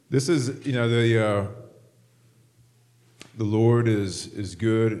This is, the Lord is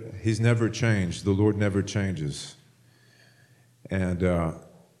good. He's never changed. The Lord never changes. And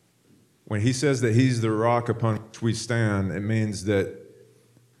when he says that he's the rock upon which we stand, it means that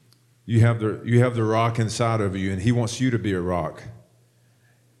you have the rock inside of you, and he wants you to be a rock.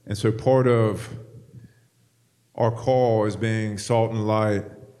 And so part of our call as being salt and light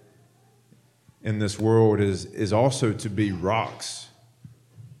in this world is also to be rocks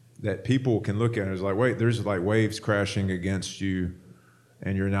that people can look at. It's like, wait, there's like waves crashing against you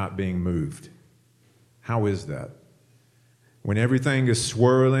and you're not being moved. How is that? When everything is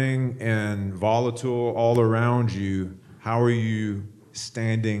swirling and volatile all around you, how are you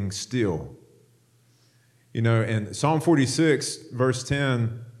standing still? And Psalm 46, verse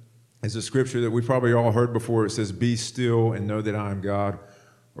 10 is a scripture that we probably all heard before. It says, "Be still and know that I am God,"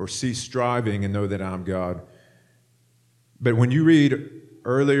 or "Cease striving and know that I am God." But when you read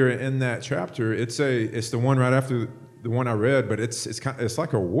earlier in that chapter, it's the one right after the one I read, but it's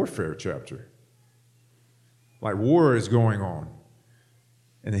like a warfare chapter. Like war is going on.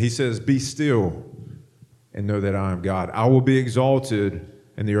 And he says, "Be still and know that I am God. I will be exalted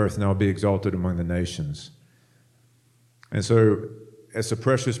in the earth, and I'll be exalted among the nations." And so it's a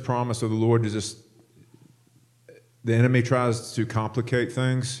precious promise of the Lord the enemy tries to complicate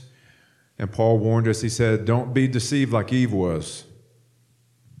things. And Paul warned us, he said, don't be deceived like Eve was.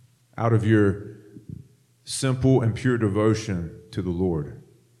 Out of your simple and pure devotion to the Lord.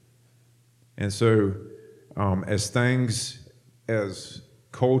 And so as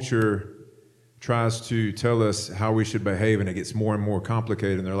culture tries to tell us how we should behave, and it gets more and more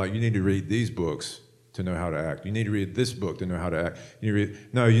complicated, and they're like, you need to read these books to know how to act. You need to read this book to know how to act. You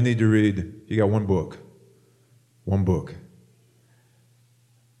need to read, you got one book. One book.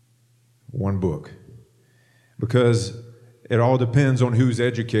 One book. Because it all depends on who's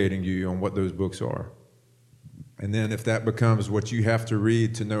educating you on what those books are. And then if that becomes what you have to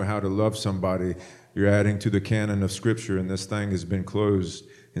read to know how to love somebody, you're adding to the canon of Scripture, and this thing has been closed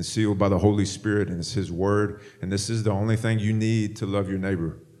and sealed by the Holy Spirit, and it's His Word, and this is the only thing you need to love your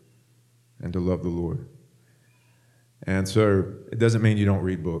neighbor and to love the Lord. And so it doesn't mean you don't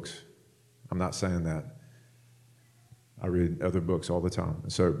read books. I'm not saying that. I read other books all the time.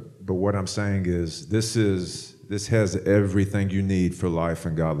 But what I'm saying is this has everything you need for life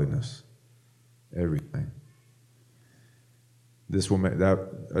and godliness. Everything. This will make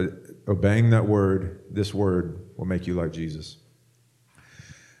obeying that word, this word will make you like Jesus.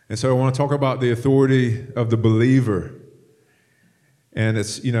 And so I want to talk about the authority of the believer. And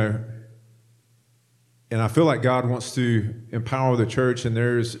it's, and I feel like God wants to empower the church. And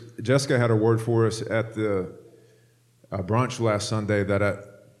Jessica had a word for us at the brunch last Sunday that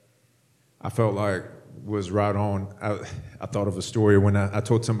I felt like was right on. I thought of a story when I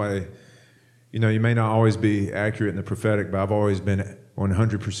told somebody, you may not always be accurate in the prophetic, but I've always been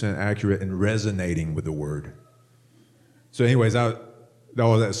 100% accurate in resonating with the word. So anyways, all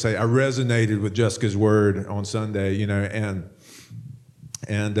that to say, I resonated with Jessica's word on Sunday, and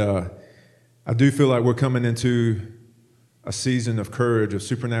I do feel like we're coming into a season of courage, of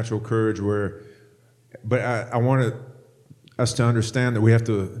supernatural courage, but I want us to understand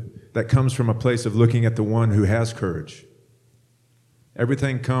that that comes from a place of looking at the one who has courage.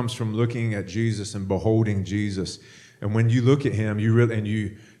 Everything comes from looking at Jesus and beholding Jesus. And when you look at him,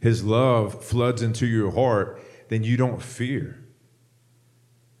 his love floods into your heart, then you don't fear.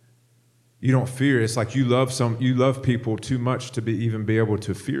 You don't fear. It's like you love people too much to even be able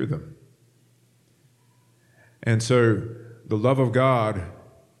to fear them. And so the love of God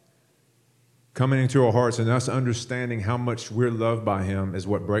coming into our hearts and us understanding how much we're loved by him is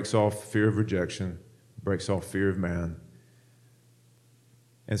what breaks off fear of rejection, breaks off fear of man.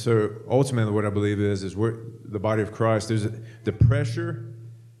 And so ultimately what I believe is we're the body of Christ. There's the pressure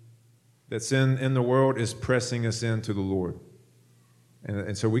that's in the world is pressing us into the Lord.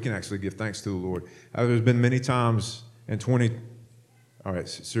 And so we can actually give thanks to the Lord. There's been many times in all right,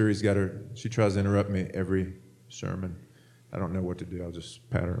 Suri's she tries to interrupt me every sermon. I don't know what to do. I'll just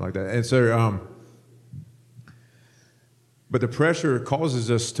pat her like that. And so, but the pressure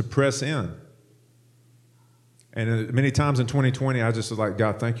causes us to press in. And many times in 2020, I just was like,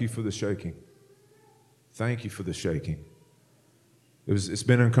 God, thank you for the shaking. Thank you for the shaking. It's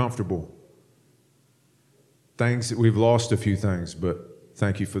been uncomfortable. We've lost a few things, but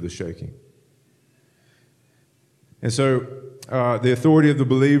thank you for the shaking. And so, the authority of the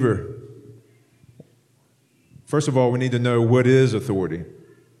believer. First of all, we need to know what is authority.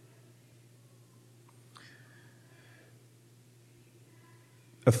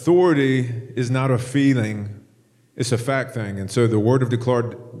 Authority is not a feeling, it's a fact thing. And so the word of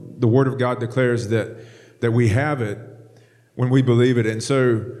the Word of God declares that we have it when we believe it. And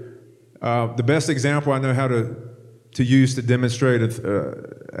so the best example I know how to use to demonstrate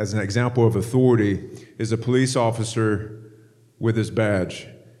as an example of authority is a police officer with his badge.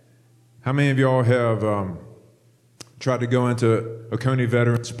 How many of y'all have tried to go into Oconee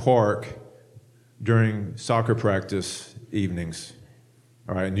Veterans Park during soccer practice evenings?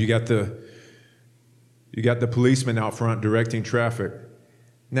 All right, and you got the policeman out front directing traffic.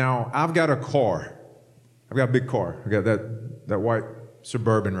 Now, I've got a car. I've got a big car. I got that white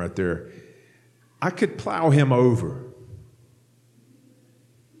Suburban right there. I could plow him over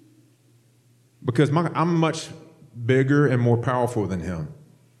because I'm much bigger and more powerful than him.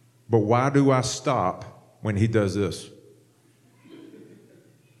 But why do I stop when he does this?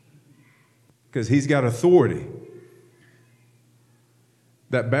 Because he's got authority.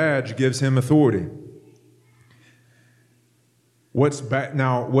 That badge gives him authority. What's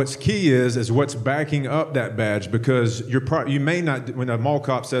key is what's backing up that badge, because you may not, when a mall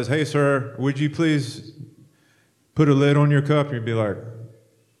cop says, "Hey, sir, would you please put a lid on your cup?" You'd be like,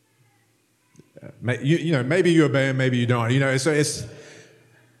 maybe you obey him, maybe you don't.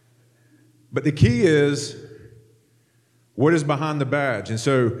 But the key is what is behind the badge. And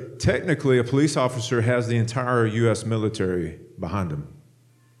so technically a police officer has the entire U.S. military behind him.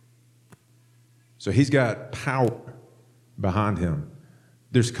 So he's got power behind him.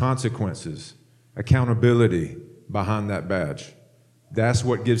 There's consequences, accountability behind that badge. That's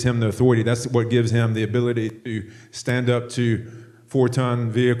what gives him the authority. That's what gives him the ability to stand up to 4-ton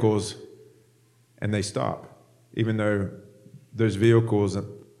vehicles and they stop, even though those vehicles are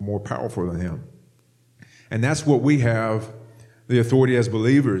more powerful than him. And that's what we have, the authority as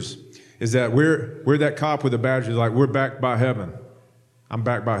believers, is that we're that cop with a badge who's like, we're backed by heaven. I'm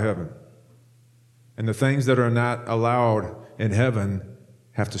backed by heaven. And the things that are not allowed in heaven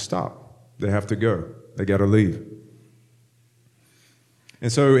have to stop. They have to go. They got to leave.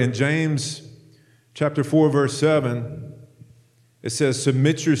 And so in James chapter 4, verse 7, it says,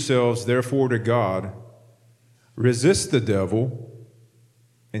 "Submit yourselves, therefore, to God. Resist the devil,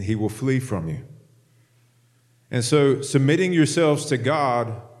 and he will flee from you." And so submitting yourselves to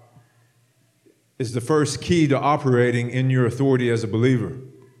God is the first key to operating in your authority as a believer.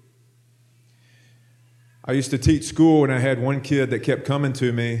 I used to teach school, and I had one kid that kept coming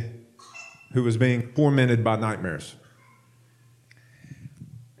to me who was being tormented by nightmares.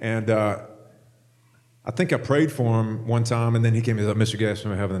 And I think I prayed for him one time, and then he came and said, "Mr.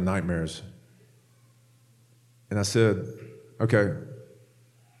 Gassman, I'm having the nightmares." And I said, "Okay,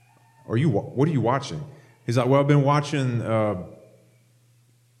 what are you watching?" He's like, "Well, I've been watching,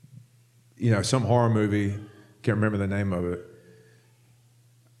 some horror movie. Can't remember the name of it.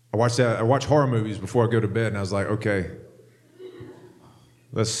 I watch horror movies before I go to bed," and I was like, "Okay,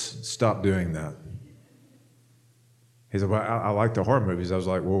 let's stop doing that." He said, "Well, I like the horror movies." I was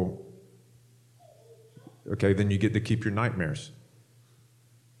like, "Well, okay, then you get to keep your nightmares."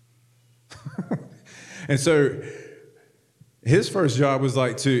 And so his first job was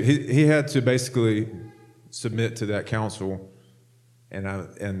he had to basically submit to that counsel, and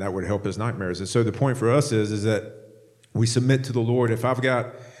that would help his nightmares. And so the point for us is that we submit to the Lord.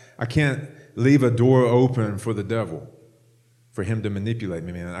 I can't leave a door open for the devil, for him to manipulate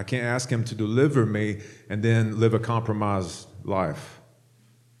me, man. I can't ask him to deliver me and then live a compromised life.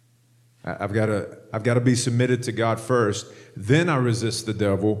 I've got to be submitted to God first. Then I resist the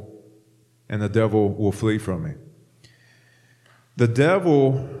devil, and the devil will flee from me. The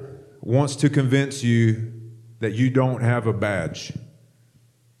devil wants to convince you that you don't have a badge,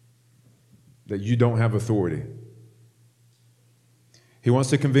 that you don't have authority. He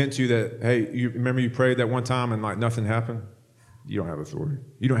wants to convince you that, hey, you remember you prayed that one time and nothing happened? You don't have authority.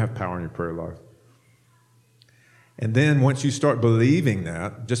 You don't have power in your prayer life. And then once you start believing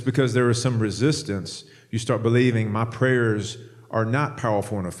that, just because there is some resistance, you start believing my prayers are not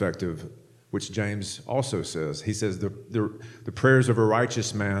powerful and effective, which James also says. He says the prayers of a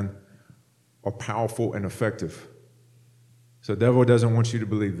righteous man are powerful and effective. So the devil doesn't want you to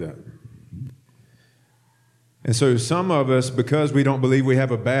believe that. And so some of us, because we don't believe we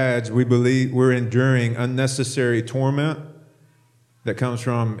have a badge, we believe we're enduring unnecessary torment that comes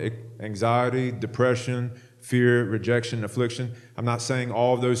from anxiety, depression, fear, rejection, affliction. I'm not saying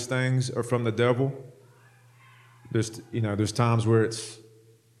all of those things are from the devil. There's times where it's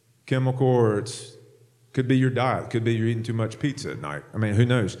chemical, or could be your diet, could be you're eating too much pizza at night. I mean, who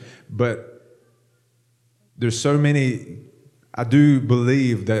knows? But there's so many. I do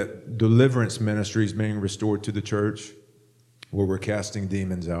believe that deliverance ministry is being restored to the church, where we're casting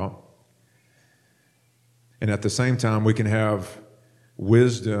demons out. And at the same time, we can have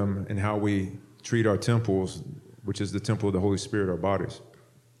wisdom in how we treat our temples, which is the temple of the Holy Spirit, our bodies.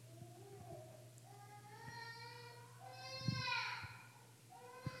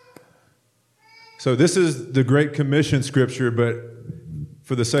 So this is the Great Commission scripture, but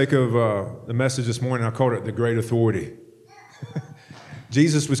for the sake of the message this morning, I called it the Great Authority.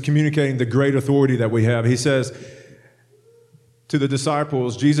 Jesus was communicating the great authority that we have. He says to the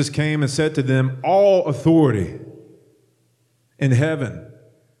disciples, Jesus came and said to them, all authority in heaven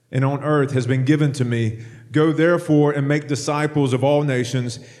and on earth has been given to me. Go therefore and make disciples of all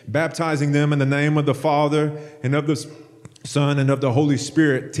nations, baptizing them in the name of the Father and of the Son and of the Holy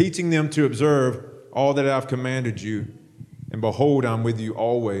Spirit, teaching them to observe all that I've commanded you. And behold, I'm with you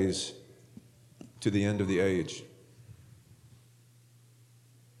always to the end of the age.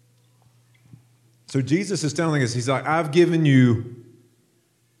 So Jesus is telling us, he's like, I've given you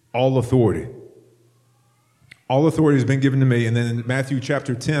all authority. All authority has been given to me. And then in Matthew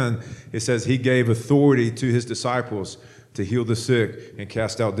chapter 10, it says he gave authority to his disciples to heal the sick and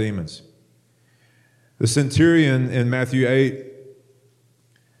cast out demons. The centurion in Matthew 8,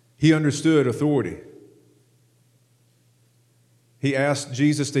 he understood authority. He asked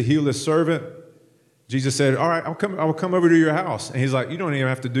Jesus to heal his servant. Jesus said, all right, I'll come over to your house. And he's like, you don't even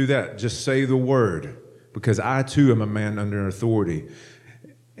have to do that. Just say the word, because I too am a man under authority.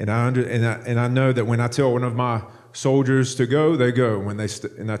 And I know that when I tell one of my soldiers to go, they go. When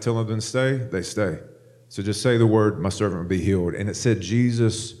and I tell them to stay, they stay. So just say the word, my servant will be healed. And it said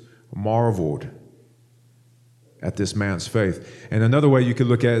Jesus marveled at this man's faith. And another way you could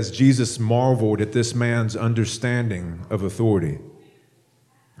look at it is Jesus marveled at this man's understanding of authority.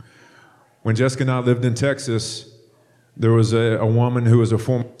 When Jessica and I lived in Texas, there was a woman who was a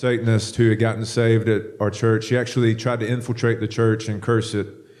former Satanist who had gotten saved at our church. She actually tried to infiltrate the church and curse it.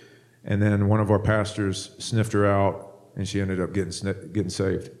 And then one of our pastors sniffed her out, and she ended up getting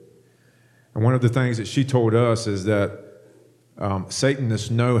saved. And one of the things that she told us is that Satanists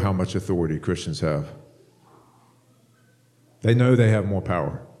know how much authority Christians have. They know they have more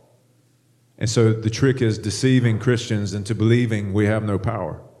power. And so the trick is deceiving Christians into believing we have no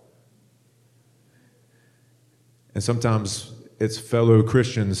power. And sometimes it's fellow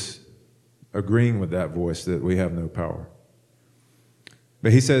Christians agreeing with that voice that we have no power.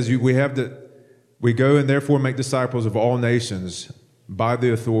 But he says we go and therefore make disciples of all nations by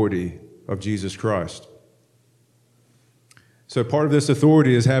the authority of Jesus Christ. So part of this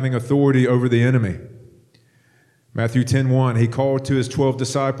authority is having authority over the enemy. Matthew 10:1, he called to his 12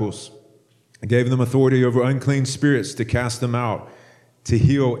 disciples and gave them authority over unclean spirits to cast them out, to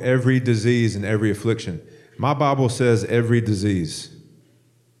heal every disease and every affliction. My Bible says every disease.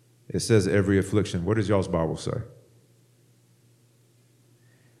 It says every affliction. What does y'all's Bible say?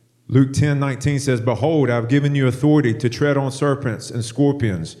 Luke 10:19 says, behold, I've given you authority to tread on serpents and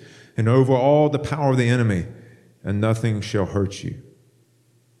scorpions and over all the power of the enemy, and nothing shall hurt you.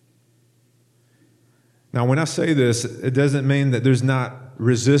 Now, when I say this, it doesn't mean that there's not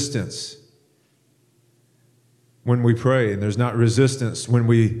resistance when we pray, and there's not resistance when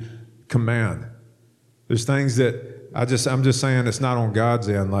we command. There's things that I'm just saying it's not on God's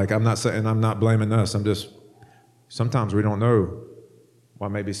end. Like, I'm not saying, I'm not blaming us. Sometimes we don't know why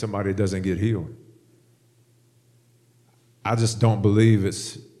maybe somebody doesn't get healed. I just don't believe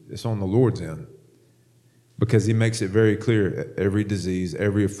it's on the Lord's end, because he makes it very clear every disease,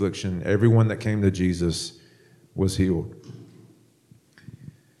 every affliction, everyone that came to Jesus was healed.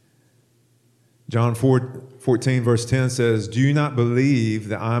 John 14 verse 10 says, do you not believe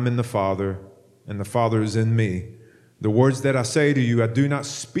that I'm in the Father and the Father is in me? The words that I say to you, I do not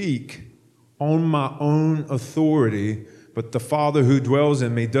speak on my own authority, but the Father who dwells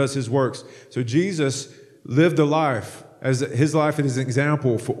in me does his works. So Jesus lived a life, as his life is an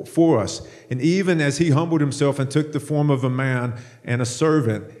example for us. And even as he humbled himself and took the form of a man and a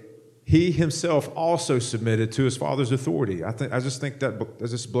servant, he himself also submitted to his Father's authority. I just think that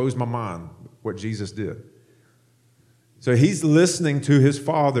just blows my mind, what Jesus did. So he's listening to his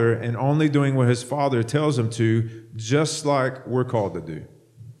Father and only doing what his Father tells him to, just like we're called to do.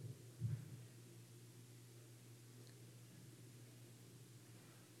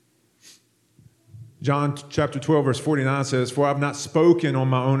 John chapter 12, verse 49 says, for I've not spoken on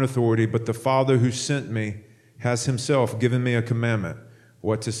my own authority, but the Father who sent me has himself given me a commandment,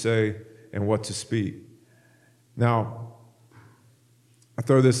 what to say and what to speak. Now, I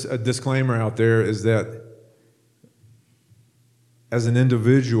throw a disclaimer out there, is that as an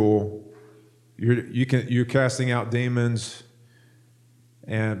individual, you're casting out demons,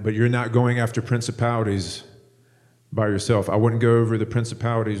 but you're not going after principalities by yourself. I wouldn't go over the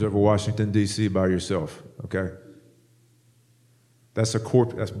principalities over Washington, D.C. by yourself, okay? That's a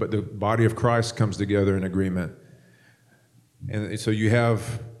corp. But the body of Christ comes together in agreement. And so you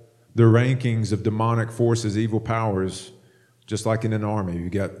have the rankings of demonic forces, evil powers, just like in an army. You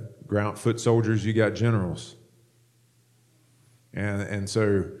got foot soldiers, you got generals. And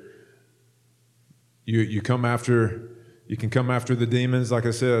so you can come after the demons, like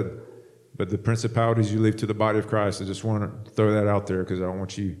I said, but the principalities you leave to the body of Christ. I just want to throw that out there because I don't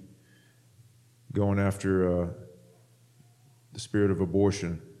want you going after the spirit of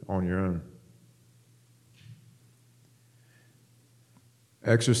abortion on your own.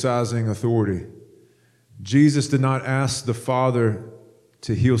 Exercising authority. Jesus did not ask the Father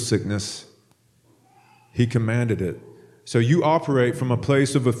to heal sickness. He commanded it. So you operate from a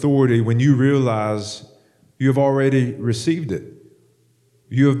place of authority when you realize you have already received it.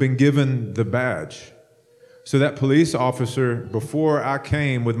 You have been given the badge. So that police officer, before I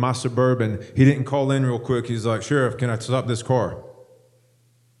came with my Suburban, he didn't call in real quick. He's like, "Sheriff, can I stop this car?"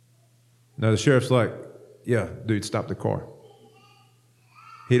 No, the sheriff's like, "Yeah, dude, stop the car."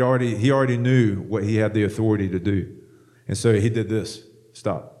 He already knew what he had the authority to do. And so he did this,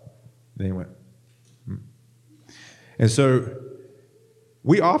 stop. Then he went. And so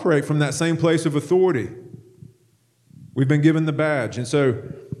we operate from that same place of authority. We've been given the badge. And so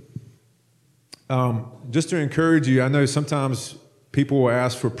just to encourage you, I know sometimes people will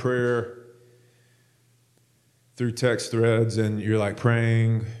ask for prayer through text threads, and you're like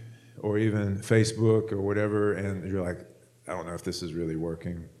praying, or even Facebook or whatever, and you're like, I don't know if this is really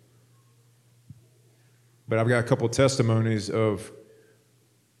working. But I've got a couple testimonies of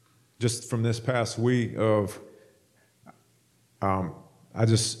just from this past week of I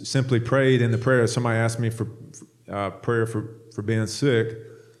just simply prayed in the prayer. Somebody asked me for prayer for being sick,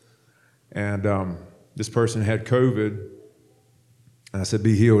 and this person had COVID, and I said,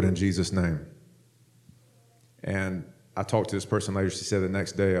 "Be healed in Jesus' name." And I talked to this person later. She said the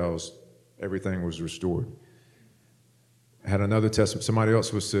next day everything was restored. I had another testimony. Somebody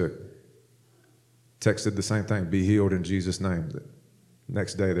else was sick. Texted the same thing, "Be healed in Jesus' name." The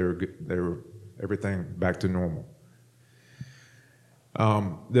next day, they were everything back to normal.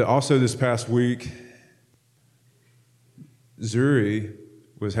 Also, this past week, Zuri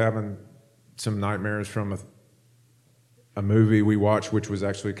was having some nightmares from a movie we watched, which was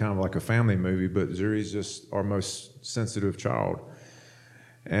actually kind of like a family movie, but Zuri's just our most sensitive child.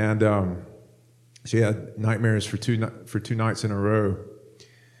 And she had nightmares for two nights in a row.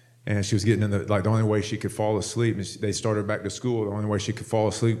 And she was getting in the only way she could fall asleep, and they started back to school, the only way she could fall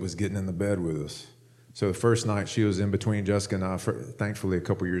asleep was getting in the bed with us. So the first night she was in between Jessica and I. Thankfully, a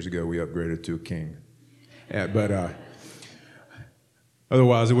couple years ago, we upgraded to a king. But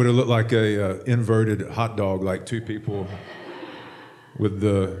otherwise, it would have looked like a inverted hot dog, like two people with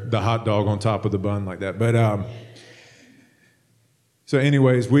the hot dog on top of the bun like that. But so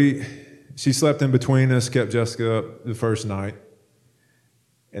anyways, she slept in between us, kept Jessica up the first night.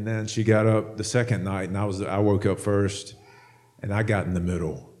 And then she got up the second night, and I woke up first, and I got in the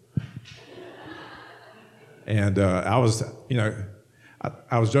middle. And I was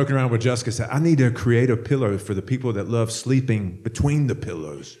joking around with Jessica, said, "I need to create a pillow for the people that love sleeping between the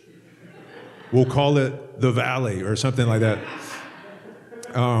pillows. We'll call it the Valley," or something like that.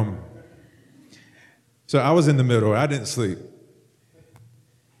 So I was in the middle. I didn't sleep.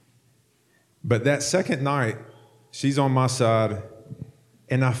 But that second night, she's on my side,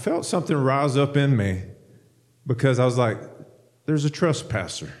 and I felt something rise up in me because I was like, there's a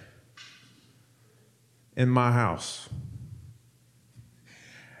trespasser in my house.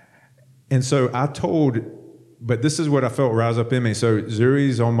 And so but this is what I felt rise up in me. So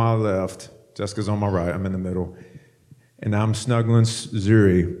Zuri's on my left, Jessica's on my right, I'm in the middle, and I'm snuggling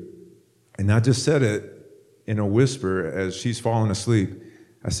Zuri. And I just said it in a whisper as she's falling asleep.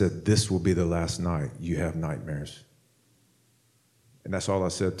 I said, "This will be the last night you have nightmares." And that's all I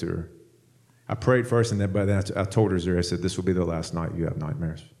said to her. I prayed first, and then I told her, Zuri, I said, "This will be the last night you have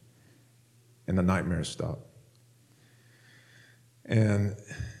nightmares." And the nightmares stopped. And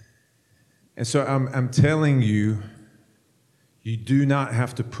so I'm telling you, you do not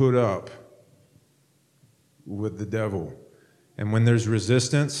have to put up with the devil. And when there's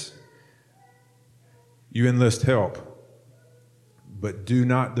resistance, you enlist help. But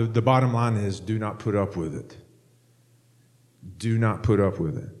the bottom line is, do not put up with it. Do not put up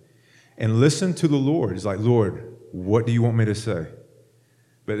with it. And listen to the Lord. It's like, "Lord, what do you want me to say?"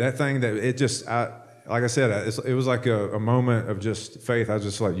 But that thing like I said, it was like a moment of just faith. I was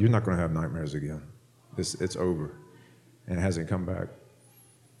just like, "You're not going to have nightmares again. It's over." And it hasn't come back.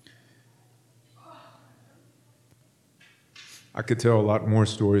 I could tell a lot more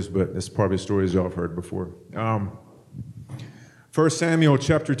stories, but it's probably stories y'all have heard before. 1 Samuel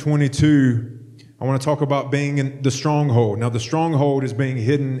chapter 22, I want to talk about being in the stronghold. Now, the stronghold is being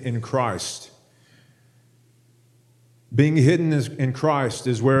hidden in Christ. Being hidden in Christ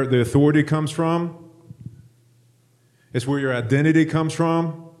is where the authority comes from. It's where your identity comes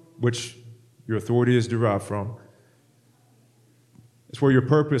from, which your authority is derived from. It's where your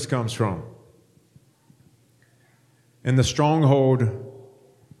purpose comes from. And the stronghold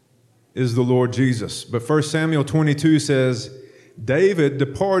is the Lord Jesus. But 1 Samuel 22 says, David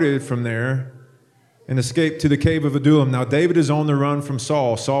departed from there and escaped to the cave of Adullam. Now, David is on the run from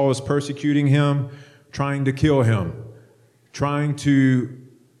Saul. Saul is persecuting him, trying to kill him, trying to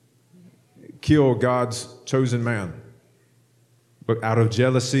kill God's chosen man, but out of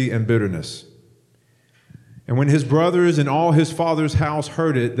jealousy and bitterness. And when his brothers and all his father's house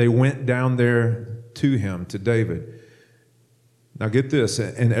heard it, they went down there to him, to David. Now get this,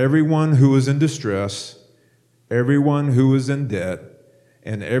 and everyone who was in distress, everyone who was in debt,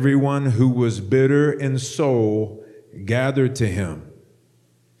 and everyone who was bitter in soul gathered to him.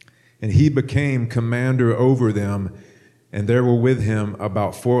 And he became commander over them, and there were with him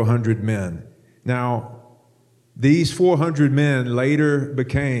about 400 men. Now, these 400 men later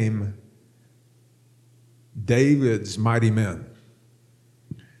became David's mighty men.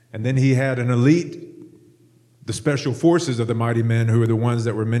 And then he had an elite, the special forces of the mighty men, who are the ones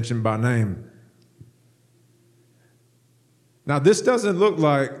that were mentioned by name. Now, this doesn't look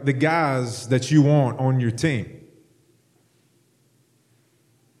like the guys that you want on your team.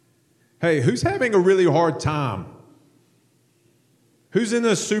 Hey, who's having a really hard time? Who's in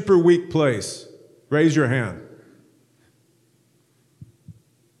a super weak place? Raise your hand.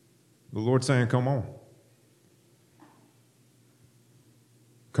 The Lord's saying, come on.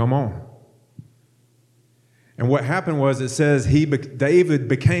 Come on. And what happened was, it says David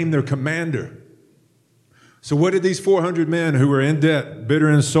became their commander. So what did these 400 men who were in debt, bitter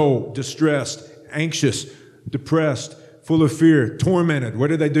in soul, distressed, anxious, depressed, full of fear, tormented,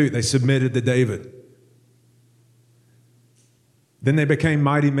 what did they do? They submitted to David. Then they became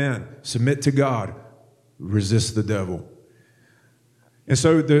mighty men. Submit to God. Resist the devil. And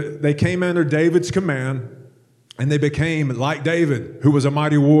so they came under David's command, and they became like David, who was a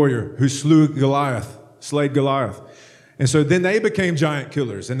mighty warrior, who slayed Goliath. And so then they became giant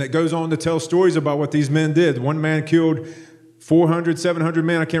killers. And it goes on to tell stories about what these men did. One man killed 400, 700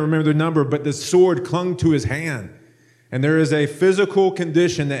 men. I can't remember the number, but the sword clung to his hand. And there is a physical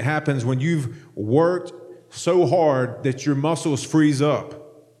condition that happens when you've worked so hard that your muscles freeze up.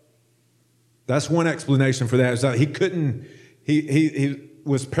 That's one explanation for that. Is that he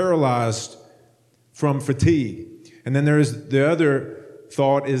was paralyzed from fatigue. And then there's the other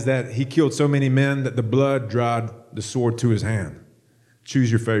thought is that he killed so many men that the blood dried the sword to his hand.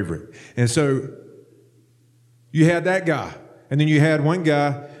 Choose your favorite. And so you had that guy. And then you had one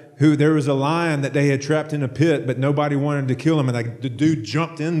guy who there was a lion that they had trapped in a pit, but nobody wanted to kill him. And the dude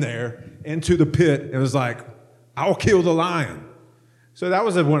jumped in there into the pit and was like, I'll kill the lion. So that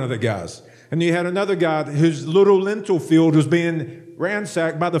was one of the guys. And you had another guy whose little lentil field was being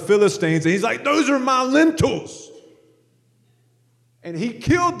ransacked by the Philistines. And he's like, those are my lentils. And he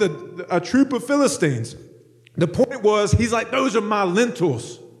killed a troop of Philistines. The point was, he's like, those are my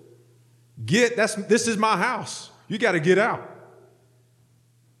lentils. This is my house. You got to get out.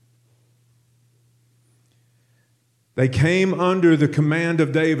 They came under the command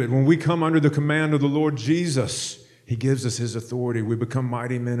of David. When we come under the command of the Lord Jesus, he gives us his authority. We become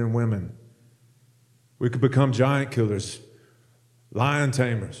mighty men and women. We could become giant killers, lion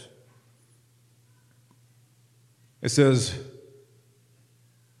tamers. It says,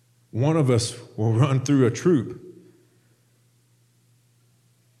 one of us will run through a troop.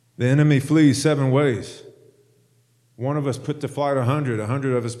 The enemy flees 7 ways. One of us put to flight 100.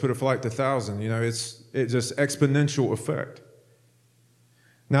 100 of us put to flight 1,000. It's just exponential effect.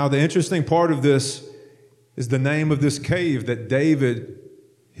 Now, the interesting part of this is the name of this cave that David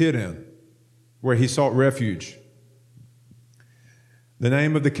hid in, where he sought refuge. The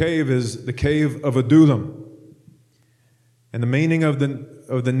name of the cave is the cave of Adullam. And the meaning of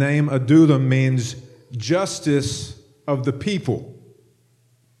the name Adullam means justice of the people.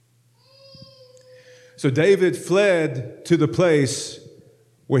 So David fled to the place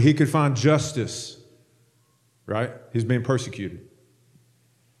where he could find justice, right? He's being persecuted.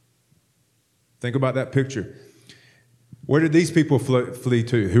 Think about that picture. Where did these people flee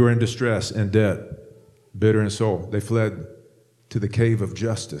to who are in distress and debt, bitter in soul? They fled to the cave of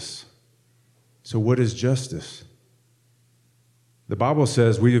justice. So what is justice? The Bible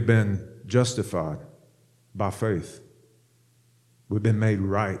says we have been justified by faith. We've been made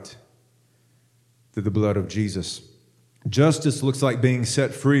right through the blood of Jesus. Justice looks like being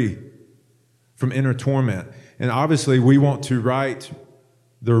set free from inner torment. And obviously, we want to right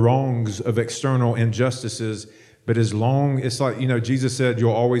the wrongs of external injustices, but as long, it's like, Jesus said,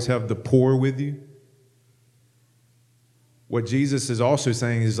 you'll always have the poor with you. What Jesus is also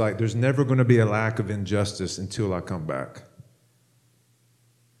saying is like, there's never going to be a lack of injustice until I come back.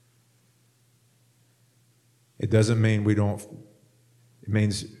 It doesn't mean we don't, it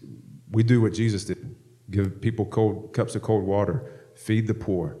means we do what Jesus did. Give people cold cups of cold water, feed the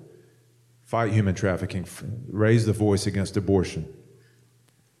poor, fight human trafficking, raise the voice against abortion,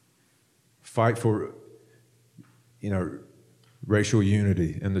 fight for, racial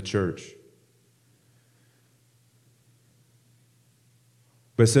unity in the church.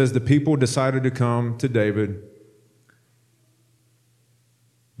 But it says the people decided to come to David.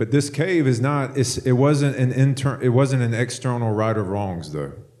 But this cave is not, it wasn't an external right of wrongs,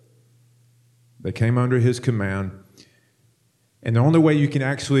 though. They came under his command. And the only way you can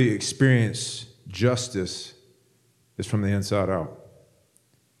actually experience justice is from the inside out,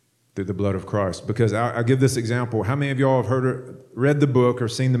 through the blood of Christ. Because I'll give this example. How many of y'all have read the book or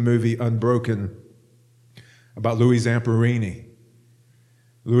seen the movie Unbroken about Louis Zamperini?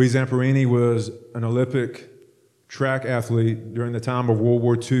 Louis Zamperini was an Olympic track athlete during the time of World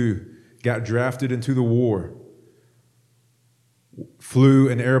War II, got drafted into the war, flew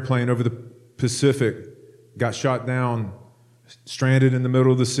an airplane over the Pacific, got shot down, stranded in the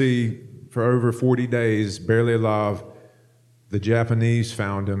middle of the sea for over 40 days, barely alive. The Japanese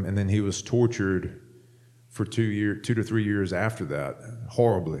found him, and then he was tortured for 2 to 3 years after that,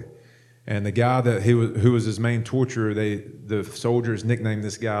 horribly. And the guy who was his main torturer, the soldiers nicknamed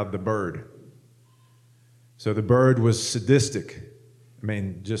this guy the Bird. So the Bird was sadistic,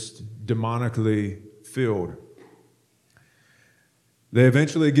 just demonically filled. They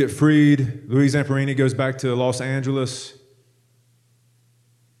eventually get freed. Louis Zamperini goes back to Los Angeles.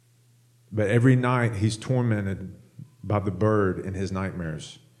 But every night he's tormented by the Bird in his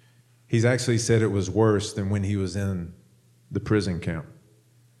nightmares. He's actually said it was worse than when he was in the prison camp.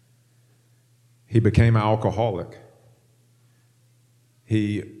 He became an alcoholic.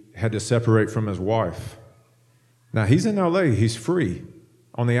 He had to separate from his wife. Now, he's in LA. He's free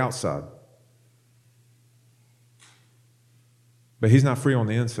on the outside. But he's not free on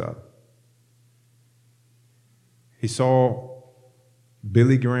the inside. He saw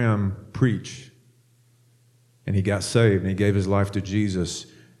Billy Graham preach, and he got saved, and he gave his life to Jesus,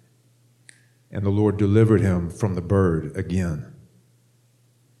 and the Lord delivered him from the Bird again.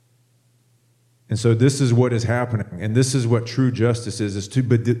 And so this is what is happening, and this is what true justice is to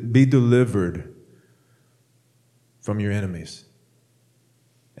be delivered from your enemies.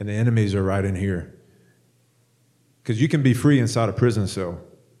 And the enemies are right in here. Because you can be free inside a prison cell,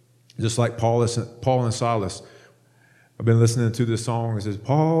 just like Paul and Silas. I've been listening to this song. It says,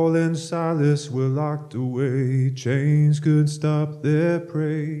 Paul and Silas were locked away. Chains could stop their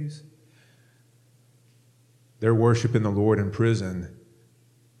praise. They're worshiping the Lord in prison.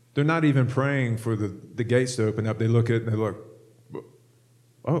 They're not even praying for the gates to open up. They look at it and they look,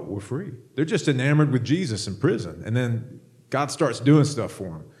 oh, we're free. They're just enamored with Jesus in prison. And then God starts doing stuff for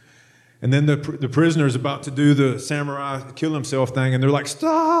them. And then the prisoner's about to do the samurai kill himself thing, and they're like,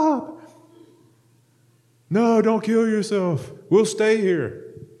 stop! No, don't kill yourself. We'll stay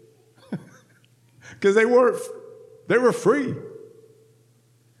here. Because they were free.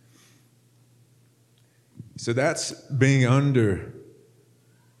 So that's being under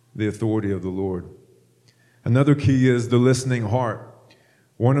the authority of the Lord. Another key is the listening heart.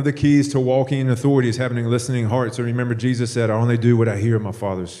 One of the keys to walking in authority is having a listening heart. So remember, Jesus said, I only do what I hear my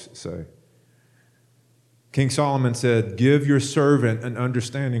Father say. King Solomon said, give your servant an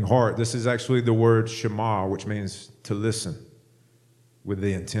understanding heart. This is actually the word shema, which means to listen with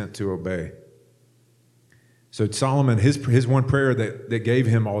the intent to obey. So Solomon, his one prayer that gave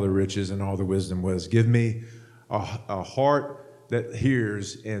him all the riches and all the wisdom was, give me a heart that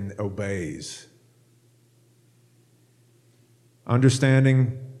hears and obeys.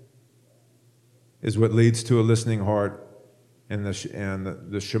 Understanding is what leads to a listening heart and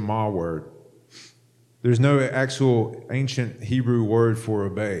the Shema word. There's no actual ancient Hebrew word for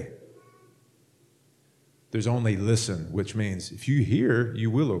obey. There's only listen, which means if you hear,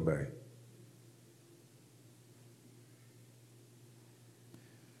 you will obey.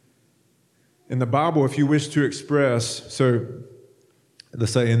 In the Bible, if you wish to express, so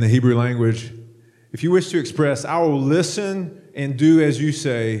let's say in the Hebrew language, if you wish to express, I will listen and do as you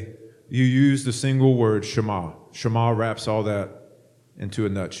say, you use the single word Shema. Shema wraps all that into a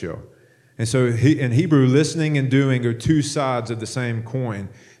nutshell. And so in Hebrew, listening and doing are two sides of the same coin.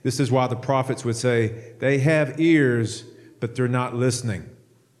 This is why the prophets would say, they have ears, but they're not listening.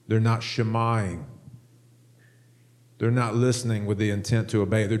 They're not shemaing. They're not listening with the intent to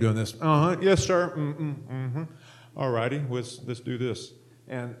obey. They're doing this, yes, sir, all righty, let's do this.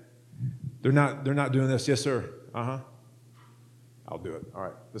 And they're not doing this, yes, sir, I'll do it. All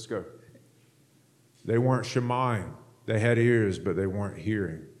right, let's go. They weren't shemaing. They had ears, but they weren't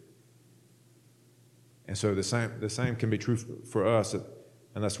hearing. And so the same can be true for us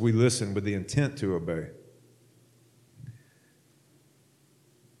unless we listen with the intent to obey.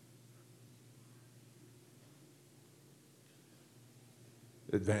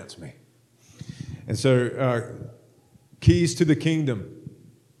 Advance me. And so, keys to the kingdom.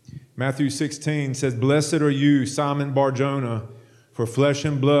 Matthew 16 says, "Blessed are you, Simon Bar-Jonah, for flesh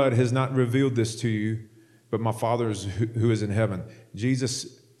and blood has not revealed this to you, but my Father who is in heaven."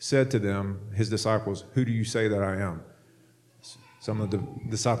 Jesus said to them, his disciples, "Who do you say that I am?" Some of the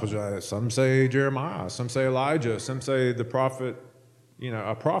disciples are like, some say Jeremiah, some say Elijah, some say the prophet,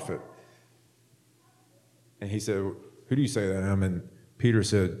 a prophet. And he said, "Who do you say that I am?" And Peter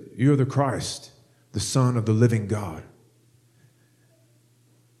said, "You're the Christ, the Son of the living God."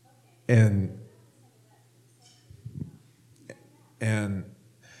 And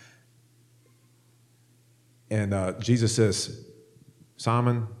Jesus says,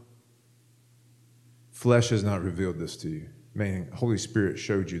 "Simon, flesh has not revealed this to you." Meaning, Holy Spirit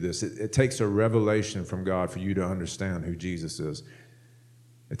showed you this. It takes a revelation from God for you to understand who Jesus is.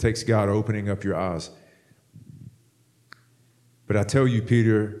 It takes God opening up your eyes. "But I tell you,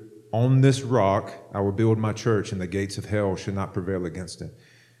 Peter, on this rock I will build my church, and the gates of hell should not prevail against it."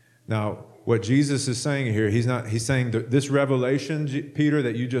 Now, what Jesus is saying here, he's saying that this revelation, Peter,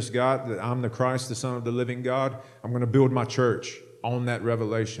 that you just got, that I'm the Christ, the Son of the living God, I'm going to build my church on that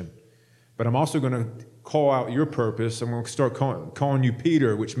revelation. But I'm also going to call out your purpose. I'm going to start calling you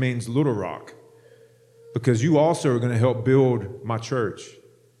Peter, which means little rock, because you also are going to help build my church.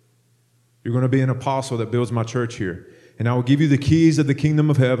 You're going to be an apostle that builds my church here. "And I will give you the keys of the kingdom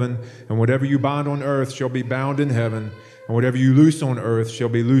of heaven, and whatever you bind on earth shall be bound in heaven, and whatever you loose on earth shall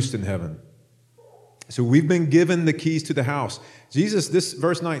be loosed in heaven." So we've been given the keys to the house. Jesus, this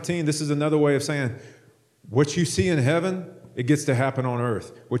verse 19, this is another way of saying, what you see in heaven, it gets to happen on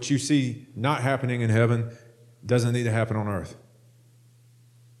earth. What you see not happening in heaven doesn't need to happen on earth.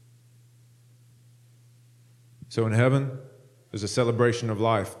 So in heaven, there's a celebration of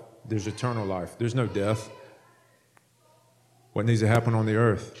life. There's eternal life. There's no death. What needs to happen on the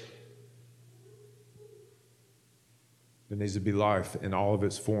earth? There needs to be life in all of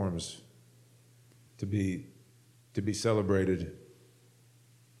its forms to be celebrated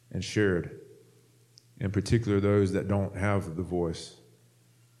and shared. In particular, those that don't have the voice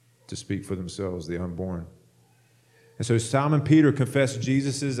to speak for themselves, the unborn. And so Simon Peter confessed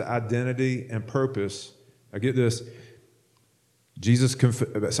Jesus' identity and purpose. Now get this.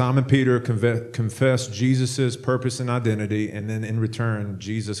 Simon Peter confessed Jesus' purpose and identity, and then in return,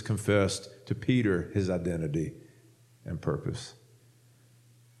 Jesus confessed to Peter his identity and purpose.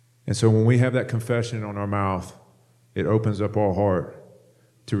 And so when we have that confession on our mouth, it opens up our heart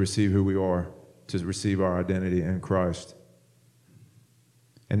to receive who we are, to receive our identity in Christ.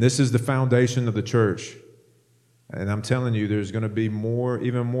 And this is the foundation of the church. And I'm telling you, there's going to be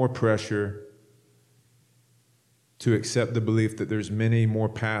even more pressure to accept the belief that there's many more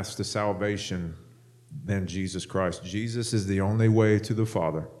paths to salvation than Jesus Christ. Jesus is the only way to the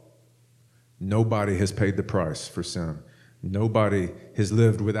Father. Nobody has paid the price for sin. Nobody has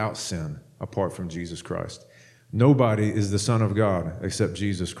lived without sin apart from Jesus Christ. Nobody is the Son of God except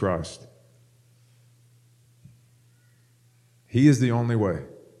Jesus Christ. He is the only way.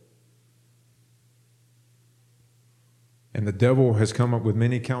 And the devil has come up with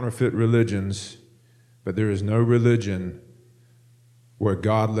many counterfeit religions, but there is no religion where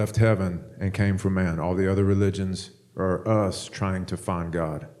God left heaven and came for man. All the other religions are us trying to find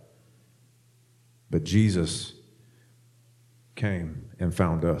God. But Jesus came and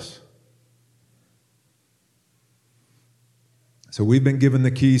found us. So we've been given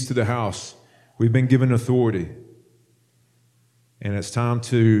the keys to the house. We've been given authority. And it's time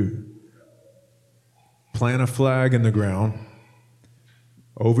to plant a flag in the ground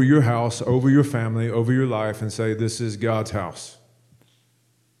over your house, over your family, over your life, and say, this is God's house.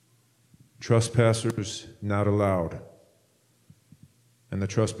 Trespassers not allowed. And the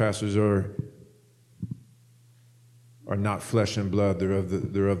trespassers are not flesh and blood. They're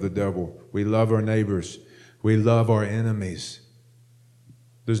of the devil. We love our neighbors. We love our enemies.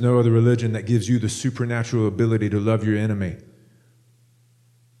 There's no other religion that gives you the supernatural ability to love your enemy.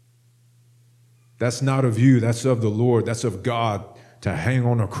 That's not of you. That's of the Lord. That's of God to hang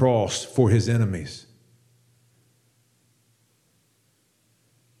on a cross for his enemies.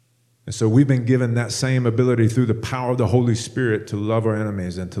 And so we've been given that same ability through the power of the Holy Spirit to love our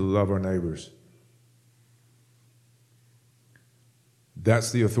enemies and to love our neighbors.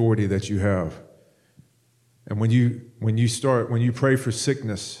 That's the authority that you have. And when you pray for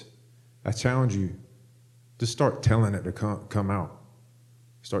sickness, I challenge you to start telling it to come out.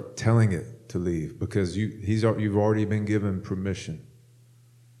 Start telling it to leave, because you've already been given permission.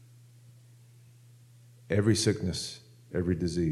 Every sickness, every disease.